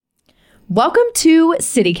Welcome to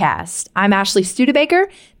CityCast. I'm Ashley Studebaker.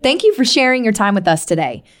 Thank you for sharing your time with us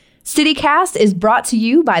today. CityCast is brought to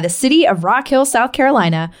you by the City of Rock Hill, South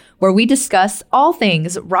Carolina, where we discuss all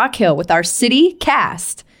things Rock Hill with our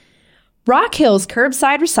CityCast. Rock Hill's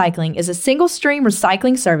curbside recycling is a single-stream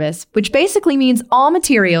recycling service, which basically means all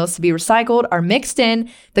materials to be recycled are mixed in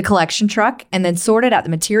the collection truck and then sorted at the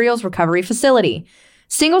materials recovery facility.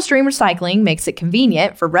 Single-stream recycling makes it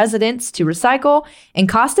convenient for residents to recycle and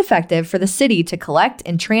cost-effective for the city to collect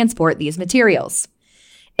and transport these materials.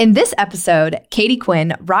 In this episode, Katie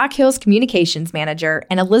Quinn, Rock Hill's communications manager,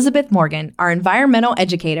 and Elizabeth Morgan, our environmental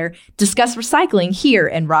educator, discuss recycling here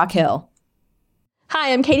in Rock Hill.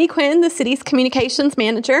 Hi, I'm Katie Quinn, the city's communications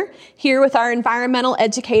manager, here with our environmental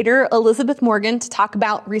educator, Elizabeth Morgan, to talk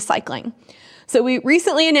about recycling. So we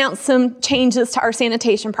recently announced some changes to our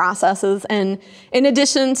sanitation processes, and in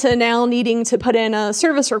addition to now needing to put in a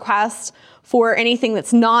service request for anything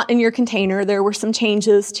that's not in your container, there were some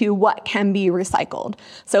changes to what can be recycled.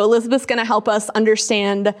 So Elizabeth's going to help us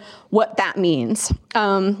understand what that means.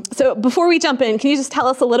 So before we jump in, can you just tell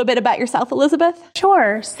us a little bit about yourself, Elizabeth?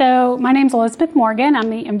 Sure. So my name's Elizabeth Morgan. I'm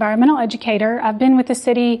the environmental educator. I've been with the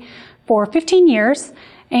city for 15 years.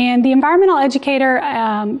 And the environmental educator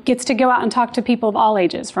gets to go out and talk to people of all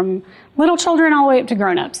ages, from little children all the way up to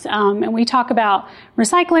grown-ups. And we talk about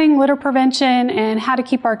recycling, litter prevention, and how to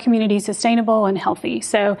keep our community sustainable and healthy.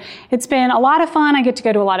 So it's been a lot of fun. I get to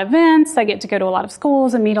go to a lot of events. I get to go to a lot of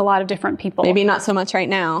schools and meet a lot of different people. Maybe not so much right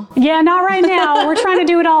now. Yeah, not right now. We're trying to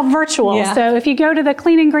do it all virtual. Yeah. So if you go to the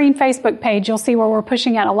Clean and Green Facebook page, you'll see where we're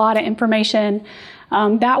pushing out a lot of information.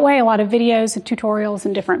 That way, a lot of videos and tutorials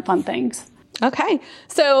and different fun things. Okay.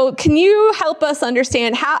 So can you help us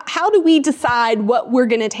understand how do we decide what we're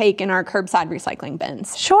going to take in our curbside recycling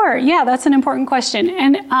bins? Sure. Yeah, that's an important question.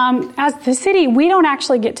 And as the city, we don't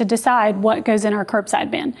actually get to decide what goes in our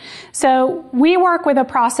curbside bin. So we work with a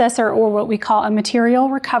processor, or what we call a material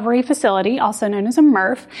recovery facility, also known as a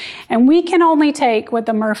MRF, and we can only take what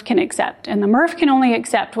the MRF can accept. And the MRF can only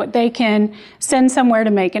accept what they can send somewhere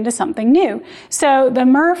to make into something new. So the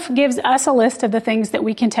MRF gives us a list of the things that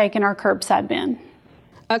we can take in our curbside bin.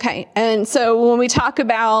 Okay, and so when we talk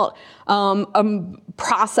about a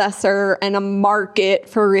processor and a market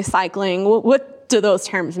for recycling, what do those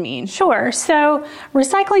terms mean? Sure. So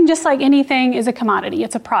recycling, just like anything, is a commodity.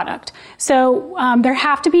 It's a product. So there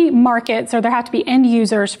have to be markets, or there have to be end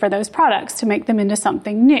users for those products to make them into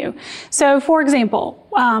something new. So for example,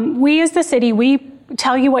 we as the city, we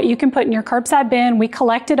tell you what you can put in your curbside bin. We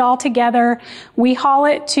collect it all together. We haul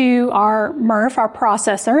it to our MRF, our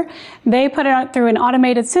processor. They put it out through an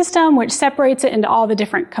automated system which separates it into all the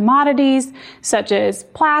different commodities, such as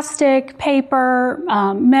plastic, paper,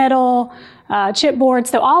 metal, chipboard.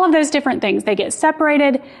 So all of those different things, they get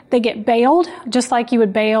separated, they get baled, just like you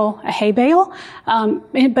would bale a hay bale,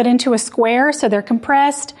 but into a square, so they're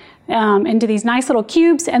compressed into these nice little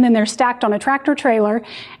cubes, and then they're stacked on a tractor trailer,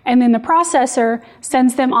 and then the processor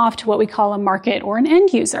sends them off to what we call a market or an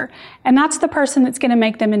end user, and that's the person that's going to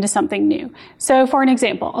make them into something new. So for an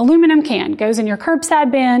example, aluminum can goes in your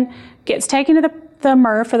curbside bin, gets taken to the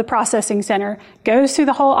MRF, or the processing center, goes through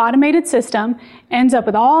the whole automated system, ends up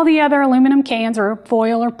with all the other aluminum cans or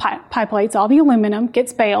foil or pie plates, all the aluminum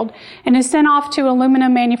gets baled, and is sent off to an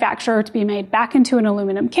aluminum manufacturer to be made back into an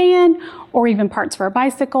aluminum can, or even parts for a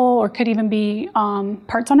bicycle, or could even be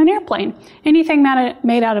parts on an airplane, anything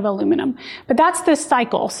made out of aluminum. But that's the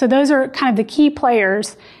cycle. So those are kind of the key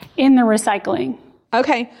players in the recycling.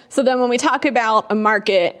 Okay, so then when we talk about a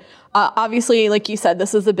market, obviously, like you said,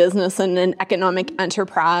 this is a business and an economic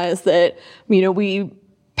enterprise that, we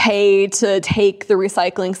pay to take the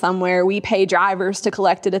recycling somewhere. We pay drivers to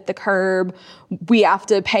collect it at the curb. We have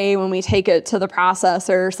to pay when we take it to the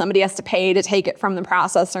processor. Somebody has to pay to take it from the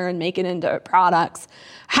processor and make it into products.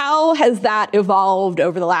 How has that evolved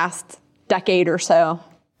over the last decade or so?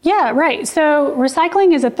 Yeah, right. So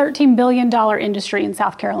recycling is a $13 billion industry in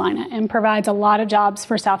South Carolina and provides a lot of jobs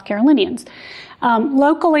for South Carolinians.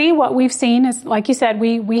 Locally, what we've seen is, like you said,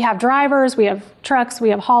 we have drivers, we have trucks, we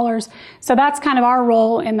have haulers. So that's kind of our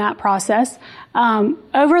role in that process.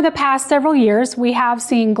 Over the past several years, we have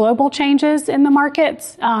seen global changes in the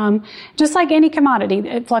markets. Just like any commodity,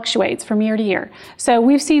 it fluctuates from year to year. So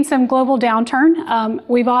we've seen some global downturn.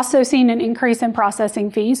 We've also seen an increase in processing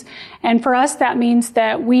fees. And for us, that means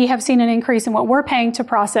that we have seen an increase in what we're paying to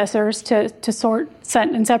processors to sort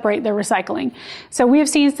and separate their recycling. So we have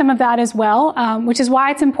seen some of that as well, which is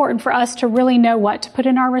why it's important for us to really know what to put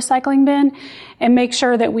in our recycling bin and make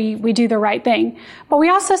sure that we do the right thing. But we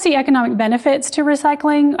also see economic benefits to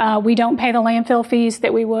recycling. We don't pay the landfill fees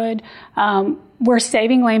that we would. We're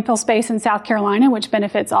saving landfill space in South Carolina, which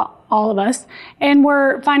benefits all of us. And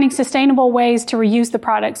we're finding sustainable ways to reuse the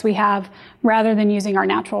products we have rather than using our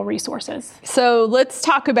natural resources. So let's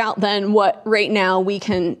talk about then what right now we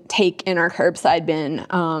can take in our curbside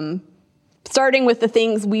bin. Starting with the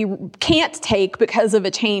things we can't take because of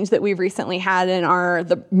a change that we've recently had in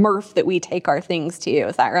the MRF that we take our things to.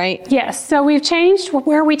 Is that right? Yes. So we've changed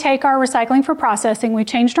where we take our recycling for processing. We've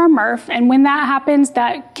changed our MRF. And when that happens,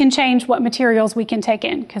 that can change what materials we can take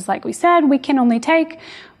in. Because like we said, we can only take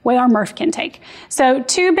what our MRF can take. So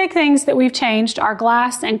two big things that we've changed are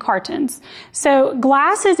glass and cartons. So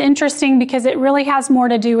glass is interesting because it really has more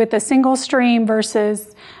to do with the single stream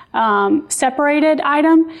versus separated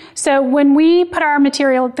item. So when we put our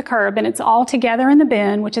material at the curb and it's all together in the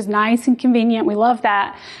bin, which is nice and convenient, we love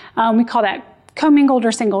that. We call that commingled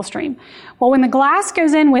or single stream. Well, when the glass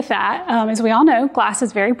goes in with that, as we all know, glass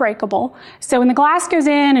is very breakable. So when the glass goes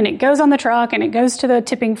in and it goes on the truck and it goes to the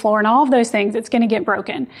tipping floor and all of those things, it's going to get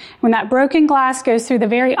broken. When that broken glass goes through the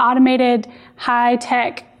very automated,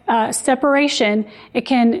 high-tech separation, it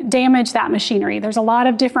can damage that machinery. There's a lot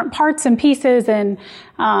of different parts and pieces and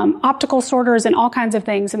optical sorters and all kinds of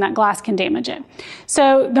things, and that glass can damage it.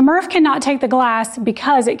 So the MRF cannot take the glass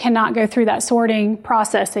because it cannot go through that sorting,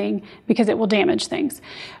 processing, because it will damage things.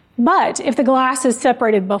 But if the glass is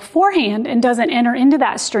separated beforehand and doesn't enter into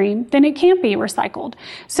that stream, then it can't be recycled.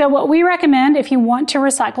 So what we recommend if you want to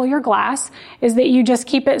recycle your glass is that you just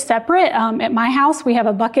keep it separate. At my house, we have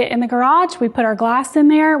a bucket in the garage. We put our glass in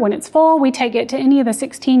there. When it's full, we take it to any of the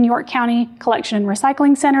 16 York County collection and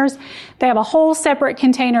recycling centers. They have a whole separate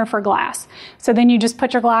container for glass. So then you just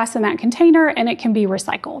put your glass in that container and it can be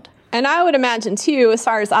recycled. And I would imagine too, as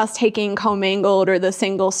far as us taking commingled or the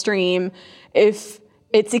single stream, if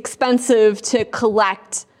it's expensive to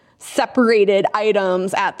collect separated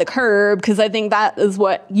items at the curb, because I think that is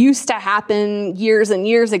what used to happen years and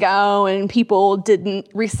years ago, and people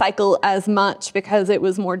didn't recycle as much because it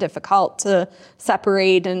was more difficult to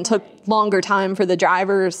separate and took longer time for the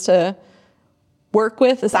drivers to work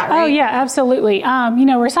with. Is that right? Oh, yeah, absolutely.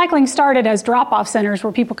 Recycling started as drop-off centers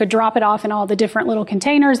where people could drop it off in all the different little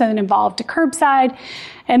containers and then evolved to curbside.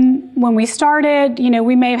 And when we started,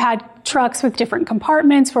 we may have had trucks with different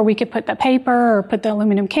compartments where we could put the paper or put the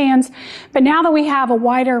aluminum cans. But now that we have a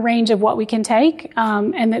wider range of what we can take,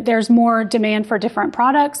 and that there's more demand for different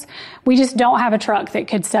products, we just don't have a truck that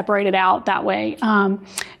could separate it out that way.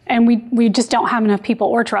 And we just don't have enough people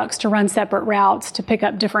or trucks to run separate routes to pick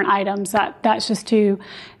up different items. That's just too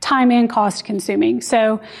time and cost consuming.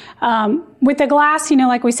 So with the glass,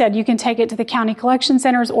 like we said, you can take it to the county collection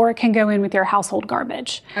centers or it can go in with your household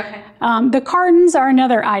garbage. Okay. The cartons are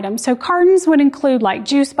another item. So cartons would include like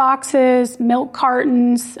juice boxes, milk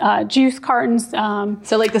cartons, juice cartons.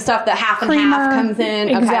 So like the stuff that half and half comes in.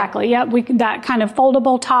 Exactly. Okay. Yep. That kind of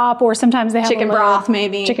foldable top, or sometimes they have chicken broth,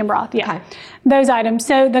 maybe. Chicken broth. Yeah. Okay. Those items.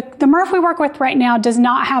 So the MRF we work with right now does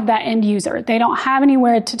not have that end user. They don't have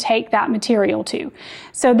anywhere to take that material to.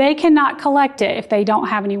 So they cannot collect it if they don't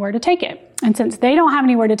have anywhere to take it. And since they don't have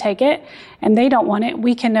anywhere to take it and they don't want it,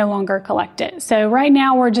 we can no longer collect it. So right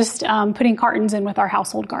now we're just putting cartons in with our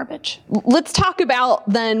household garbage. Let's talk about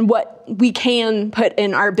then what we can put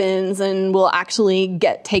in our bins and will actually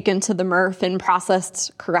get taken to the MRF and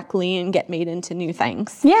processed correctly and get made into new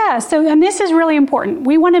things. Yeah, and this is really important.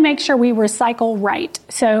 We want to make sure we recycle right.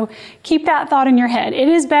 So keep that thought in your head. It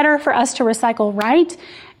is better for us to recycle right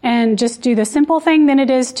and just do the simple thing than it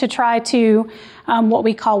is to try to what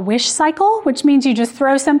we call wish cycle, which means you just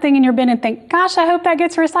throw something in your bin and think, gosh, I hope that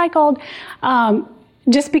gets recycled,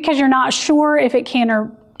 just because you're not sure if it can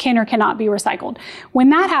or cannot be recycled. When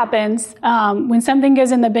that happens, when something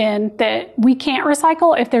goes in the bin that we can't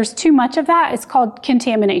recycle, if there's too much of that, it's called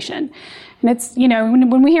contamination. And it's,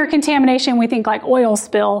 when we hear contamination, we think like oil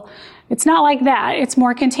spill. It's not like that. It's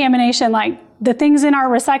more contamination like the things in our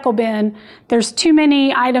recycle bin. There's too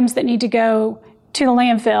many items that need to go to the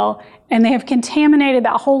landfill, and they have contaminated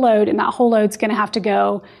that whole load, and that whole load's going to have to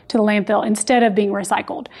go to the landfill instead of being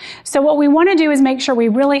recycled. So what we want to do is make sure we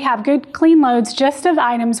really have good, clean loads just of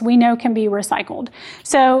items we know can be recycled.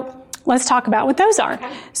 So let's talk about what those are.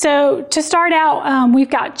 Okay. So to start out, we've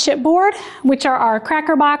got chipboard, which are our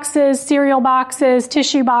cracker boxes, cereal boxes,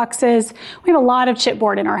 tissue boxes. We have a lot of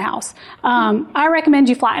chipboard in our house. I recommend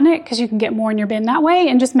you flatten it because you can get more in your bin that way,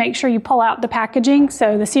 and just make sure you pull out the packaging.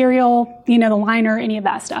 So the cereal, the liner, any of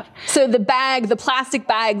that stuff. So the plastic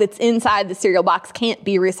bag that's inside the cereal box can't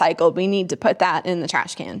be recycled. We need to put that in the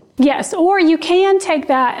trash can. Yes, or you can take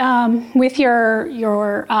that with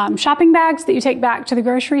your shopping bags that you take back to the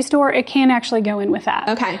grocery store paper, it can actually go in with that.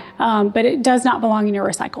 Okay. But it does not belong in your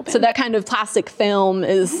recycle bin. So that kind of plastic film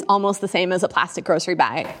is almost the same as a plastic grocery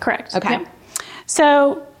bag. Correct. Okay. Yep.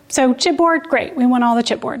 So chipboard, great. We want all the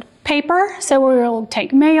chipboard. Paper, so we'll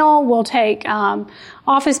take mail, we'll take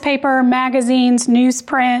office paper, magazines,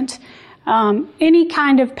 newsprint, any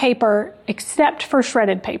kind of paper except for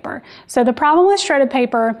shredded paper. So the problem with shredded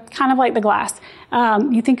paper, kind of like the glass,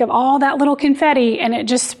 you think of all that little confetti and it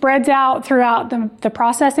just spreads out throughout the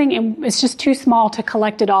processing, and it's just too small to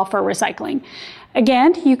collect it all for recycling.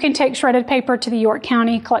 Again, you can take shredded paper to the York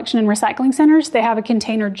County Collection and Recycling Centers. They have a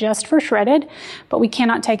container just for shredded, but we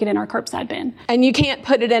cannot take it in our curbside bin. And you can't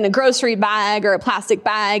put it in a grocery bag or a plastic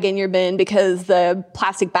bag in your bin because the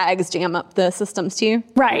plastic bags jam up the systems too?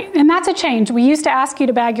 Right, and that's a change. We used to ask you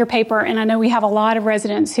to bag your paper, and I know we have a lot of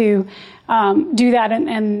residents who do that,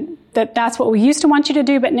 and that's what we used to want you to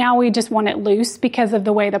do, but now we just want it loose because of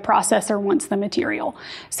the way the processor wants the material.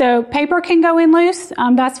 So paper can go in loose.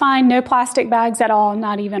 That's fine. No plastic bags at all,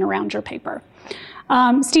 not even around your paper.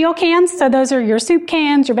 Steel cans, so those are your soup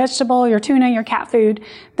cans, your vegetable, your tuna, your cat food.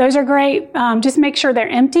 Those are great. Just make sure they're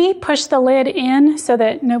empty. Push the lid in so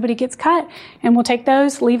that nobody gets cut. And we'll take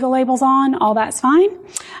those, leave the labels on, all that's fine.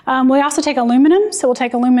 We also take aluminum, so we'll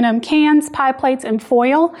take aluminum cans, pie plates, and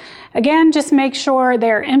foil. Again, just make sure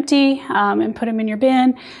they're empty and put them in your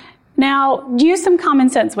bin. Now, use some common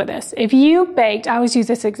sense with this. If you baked, I always use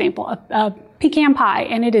this example, a pecan pie,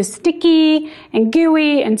 and it is sticky and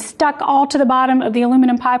gooey and stuck all to the bottom of the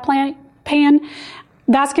aluminum pie pan,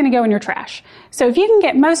 that's going to go in your trash. So if you can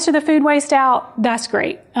get most of the food waste out, that's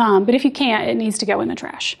great. But if you can't, it needs to go in the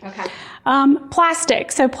trash. Okay.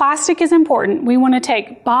 Plastic. So plastic is important. We want to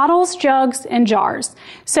take bottles, jugs, and jars.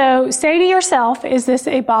 So say to yourself, is this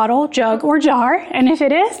a bottle, jug, or jar? And if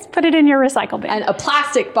it is, put it in your recycle bin. And a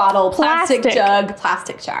plastic bottle, plastic jug,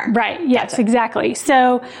 plastic jar. Right. Yes, Gotcha. Exactly.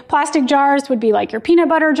 So plastic jars would be like your peanut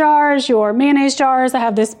butter jars, your mayonnaise jars. I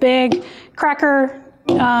have this big cracker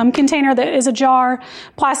container that is a jar.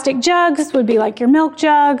 Plastic jugs would be like your milk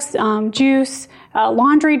jugs, juice,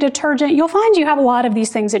 laundry detergent. You'll find you have a lot of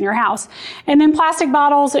these things in your house. And then plastic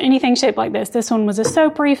bottles, anything shaped like this. This one was a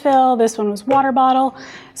soap refill. This one was water bottle.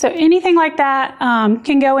 So anything like that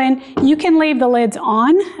can go in. You can leave the lids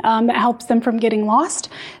on. That helps them from getting lost.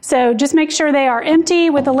 So just make sure they are empty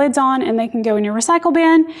with the lids on and they can go in your recycle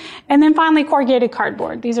bin. And then finally, corrugated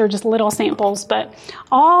cardboard. These are just little samples, but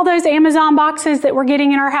all those Amazon boxes that we're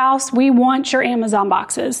getting in our house, we want your Amazon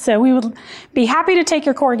boxes. So we would be happy to take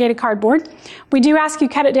your corrugated cardboard. We do ask you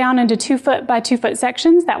cut it down into 2 foot by 2 foot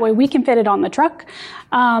sections. That way we can fit it on the truck.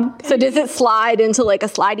 So does it slide into like a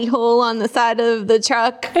slidey hole on the side of the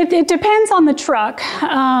truck? It depends on the truck.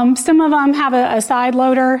 Some of them have a side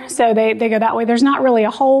loader, so they go that way. There's not really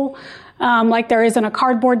a hole like there is in a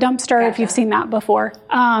cardboard dumpster, if you've seen that before.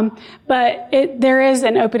 But there is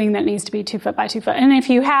an opening that needs to be 2 foot by 2 foot. And if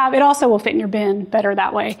you have, it also will fit in your bin better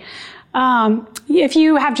that way. If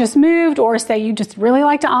you have just moved, or say you just really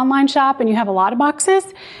like to online shop and you have a lot of boxes,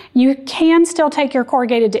 you can still take your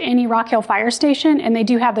corrugated to any Rock Hill fire station, and they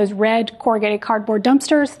do have those red corrugated cardboard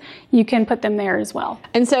dumpsters. You can put them there as well.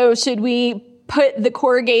 And so should we put the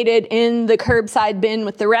corrugated in the curbside bin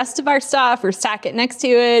with the rest of our stuff, or stack it next to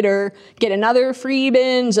it, or get another free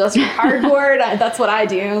bin just for cardboard? That's what I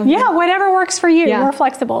do. Yeah, whatever works for you. Yeah. We're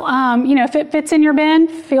flexible. If it fits in your bin,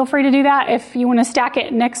 feel free to do that. If you want to stack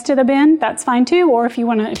it next to the bin, that's fine too. Or if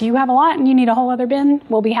you have a lot and you need a whole other bin,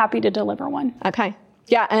 we'll be happy to deliver one. Okay.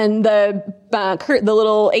 Yeah, and the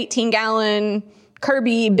little 18-gallon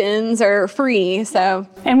Kirby bins are free. So.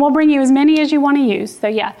 And we'll bring you as many as you want to use. So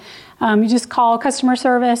yeah. You just call customer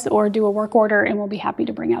service or do a work order, and we'll be happy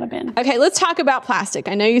to bring out a bin. Okay, let's talk about plastic.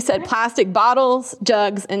 I know you said plastic bottles,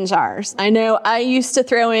 jugs, and jars. I know I used to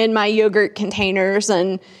throw in my yogurt containers,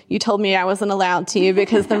 and you told me I wasn't allowed to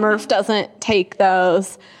because the MRF doesn't take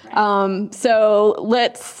those.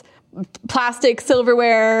 So plastic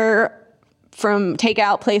silverware from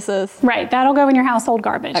takeout places. Right, that'll go in your household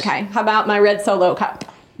garbage. Okay, how about my red Solo cup?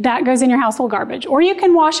 That goes in your household garbage. Or you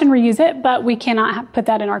can wash and reuse it, but we cannot put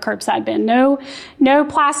that in our curbside bin. No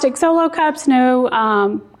plastic Solo cups,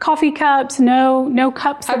 no coffee cups, no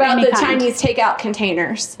cups How of about any the kind. Chinese takeout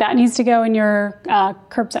containers? That needs to go in your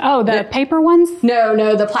curbside. Oh, the paper ones?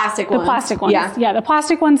 No, the plastic ones. The plastic ones. Yeah, the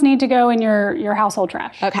plastic ones need to go in your household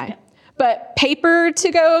trash. Okay. But paper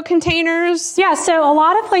to-go containers? Yeah, so a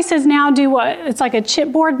lot of places now do it's like a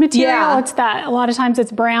chipboard material. Yeah. It's that, a lot of times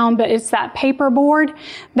it's brown, but it's that paper board.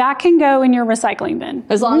 That can go in your recycling bin.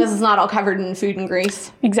 As long as it's not all covered in food and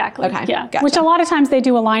grease? Exactly. Okay, Yeah. gotcha. Which a lot of times they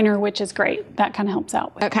do a liner, which is great. That kind of helps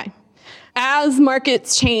out with. Okay. as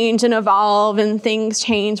markets change and evolve and things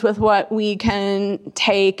change with what we can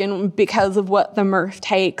take and because of what the MRF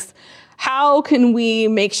takes, how can we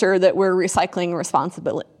make sure that we're recycling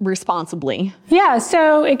responsibly? Yeah,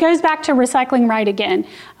 so it goes back to recycling right again.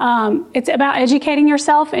 It's about educating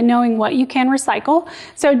yourself and knowing what you can recycle.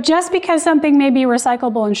 So just because something may be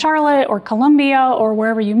recyclable in Charlotte or Columbia or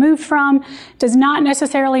wherever you moved from does not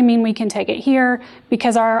necessarily mean we can take it here,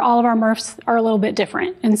 because all of our MRFs are a little bit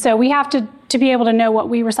different. And so we have to be able to know what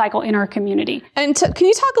we recycle in our community. And can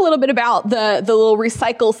you talk a little bit about the little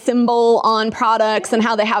recycle symbol on products and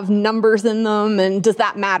how they have numbers in them, and does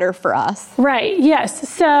that matter for us? Right, yes.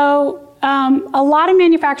 So a lot of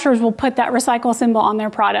manufacturers will put that recycle symbol on their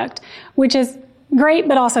product, which is great,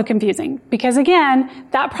 but also confusing, because again,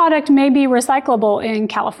 that product may be recyclable in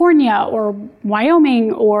California or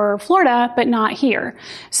Wyoming or Florida, but not here.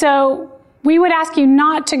 So we would ask you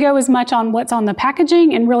not to go as much on what's on the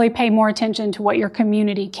packaging and really pay more attention to what your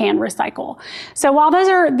community can recycle. So while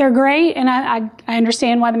they're great, and I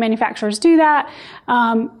understand why the manufacturers do that,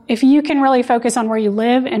 if you can really focus on where you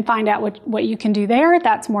live and find out what you can do there,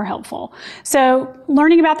 that's more helpful. So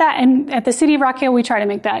learning about that, and at the City of Rock Hill, we try to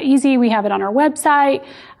make that easy. We have it on our website.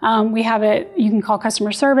 We have it, you can call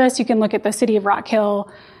customer service. You can look at the City of Rock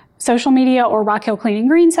Hill social media or Rock Hill Clean and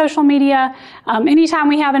Green social media. Anytime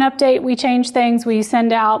we have an update, we change things. We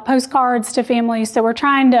send out postcards to families. So we're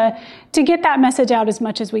trying to get that message out as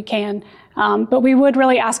much as we can. But we would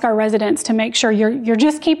really ask our residents to make sure you're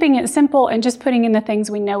just keeping it simple and just putting in the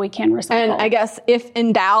things we know we can recycle. And I guess if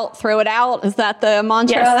in doubt, throw it out. Is that the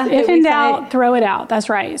mantra? Yes, if in doubt, throw it out. That's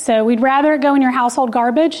right. So we'd rather it go in your household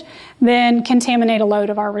garbage than contaminate a load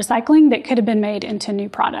of our recycling that could have been made into new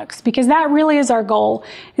products. Because that really is our goal,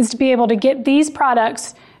 is to be able to get these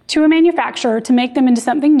products to a manufacturer to make them into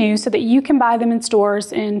something new so that you can buy them in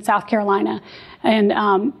stores in South Carolina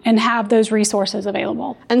and have those resources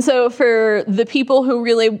available. And so for the people who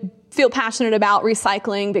really feel passionate about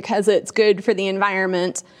recycling because it's good for the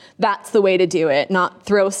environment, that's the way to do it, not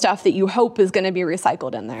throw stuff that you hope is going to be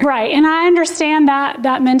recycled in there. Right, and I understand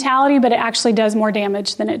that mentality, but it actually does more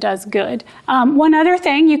damage than it does good. One other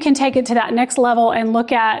thing, you can take it to that next level and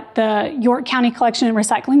look at the York County Collection and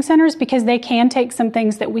Recycling Centers, because they can take some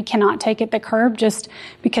things that we cannot take at the curb just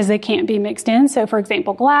because they can't be mixed in. So for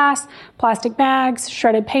example, glass, plastic bags,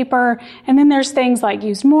 shredded paper, and then there's things like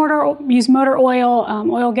used motor oil,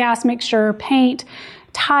 oil gas mixture, paint,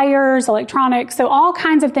 tires, electronics, so all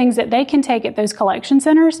kinds of things that they can take at those collection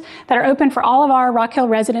centers that are open for all of our Rock Hill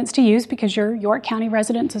residents to use, because you're York County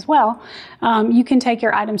residents as well. You can take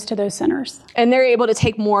your items to those centers. And they're able to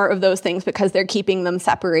take more of those things because they're keeping them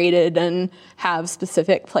separated and have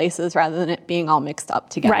specific places rather than it being all mixed up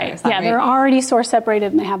together. Right. Yeah, right? They're already source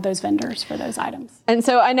separated and they have those vendors for those items. And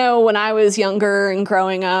so I know when I was younger and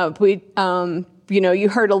growing up, we you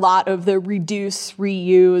heard a lot of the reduce,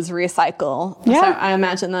 reuse, recycle. Yeah. So I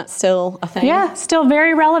imagine that's still a thing. Yeah, still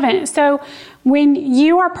very relevant. So when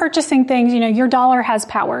you are purchasing things, your dollar has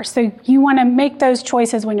power. So you want to make those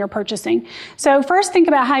choices when you're purchasing. So first, think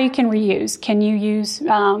about how you can reuse. Can you use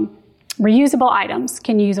reusable items?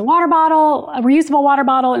 Can you use a reusable water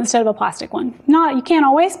bottle instead of a plastic one? You can't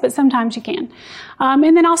always, but sometimes you can.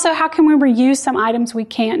 And then also, how can we reuse some items we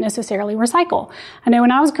can't necessarily recycle? I know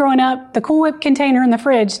when I was growing up, the Cool Whip container in the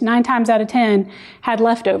fridge, 9 times out of 10, had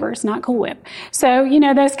leftovers, not Cool Whip. So,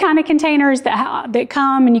 those kind of containers that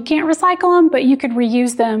come and you can't recycle them, but you could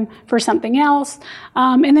reuse them for something else.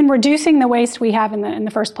 And then reducing the waste we have in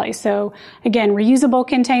the first place. So again, reusable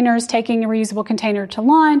containers, taking a reusable container to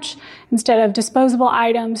lunch instead of disposable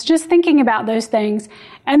items, just thinking about those things.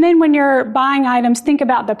 And then when you're buying items, think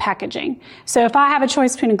about the packaging. So if I have a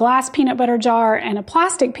choice between a glass peanut butter jar and a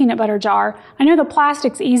plastic peanut butter jar, I know the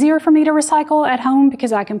plastic's easier for me to recycle at home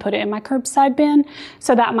because I can put it in my curbside bin.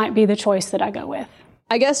 So that might be the choice that I go with.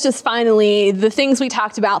 I guess just finally, the things we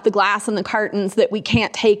talked about, the glass and the cartons that we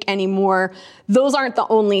can't take anymore, those aren't the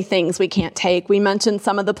only things we can't take. We mentioned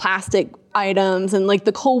some of the plastic items and like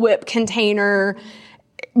the Cool Whip container.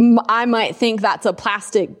 I might think that's a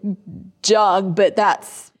plastic jug, but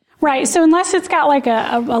that's... Right, so unless it's got like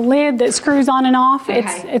a lid that screws on and off, okay.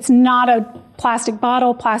 It's not a plastic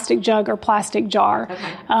bottle, plastic jug, or plastic jar.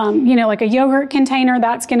 Okay. Like a yogurt container,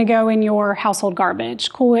 that's going to go in your household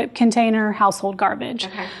garbage. Cool Whip container, household garbage.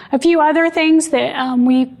 Okay. A few other things that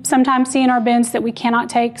we sometimes see in our bins that we cannot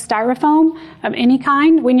take: styrofoam of any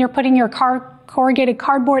kind. When you're putting your corrugated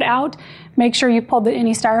cardboard out, make sure you pull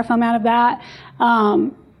any styrofoam out of that.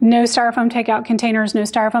 No styrofoam takeout containers, no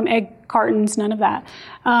styrofoam egg cartons, none of that.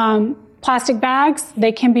 Plastic bags,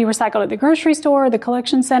 they can be recycled at the grocery store, the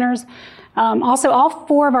collection centers. Also, all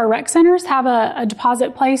 4 of our rec centers have a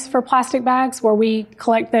deposit place for plastic bags where we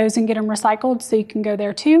collect those and get them recycled, so you can go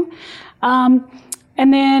there too. And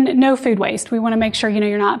then no food waste. We want to make sure,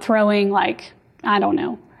 you're not throwing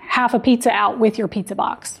half a pizza out with your pizza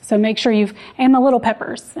box. So make sure and the little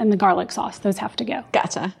peppers and the garlic sauce, those have to go.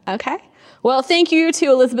 Gotcha. Okay. Well, thank you to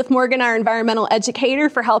Elizabeth Morgan, our environmental educator,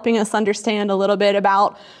 for helping us understand a little bit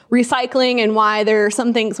about recycling and why there are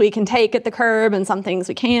some things we can take at the curb and some things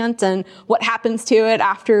we can't, and what happens to it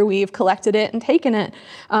after we've collected it and taken it.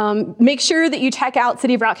 Make sure that you check out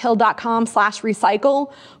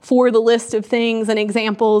cityofrockhill.com/recycle for the list of things and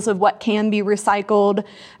examples of what can be recycled.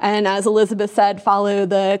 And as Elizabeth said, follow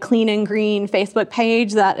the Clean and Green Facebook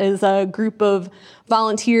page. That is a group of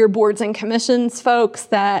volunteer boards and commissions folks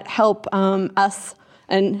that help us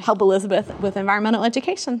and help Elizabeth with environmental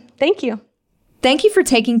education. Thank you. Thank you for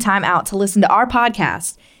taking time out to listen to our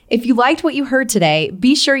podcast. If you liked what you heard today,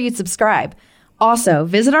 be sure you subscribe. Also,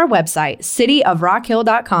 visit our website,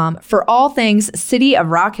 cityofrockhill.com, for all things City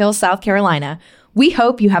of Rock Hill, South Carolina. We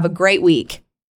hope you have a great week.